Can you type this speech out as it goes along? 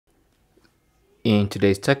In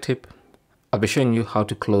today's tech tip, I'll be showing you how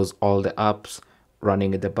to close all the apps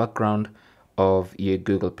running in the background of your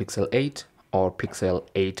Google Pixel 8 or Pixel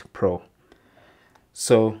 8 Pro.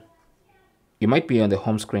 So you might be on the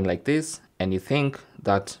home screen like this and you think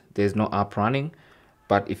that there's no app running,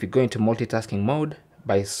 but if you go into multitasking mode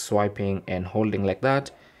by swiping and holding like that,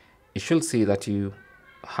 you should see that you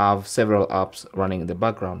have several apps running in the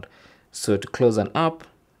background. So to close an app,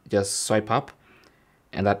 just swipe up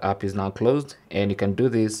and that app is now closed, and you can do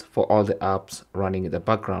this for all the apps running in the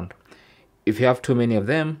background. If you have too many of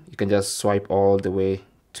them, you can just swipe all the way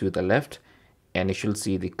to the left and you should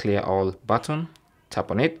see the clear all button. Tap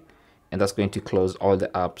on it and that's going to close all the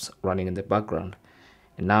apps running in the background.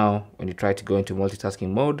 And now when you try to go into multitasking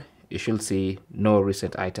mode, you should see no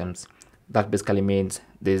recent items. That basically means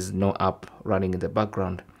there's no app running in the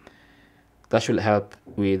background. That should help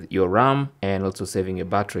with your RAM and also saving your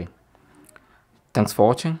battery. Thanks for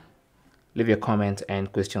watching. Leave your comments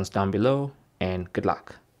and questions down below and good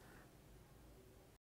luck.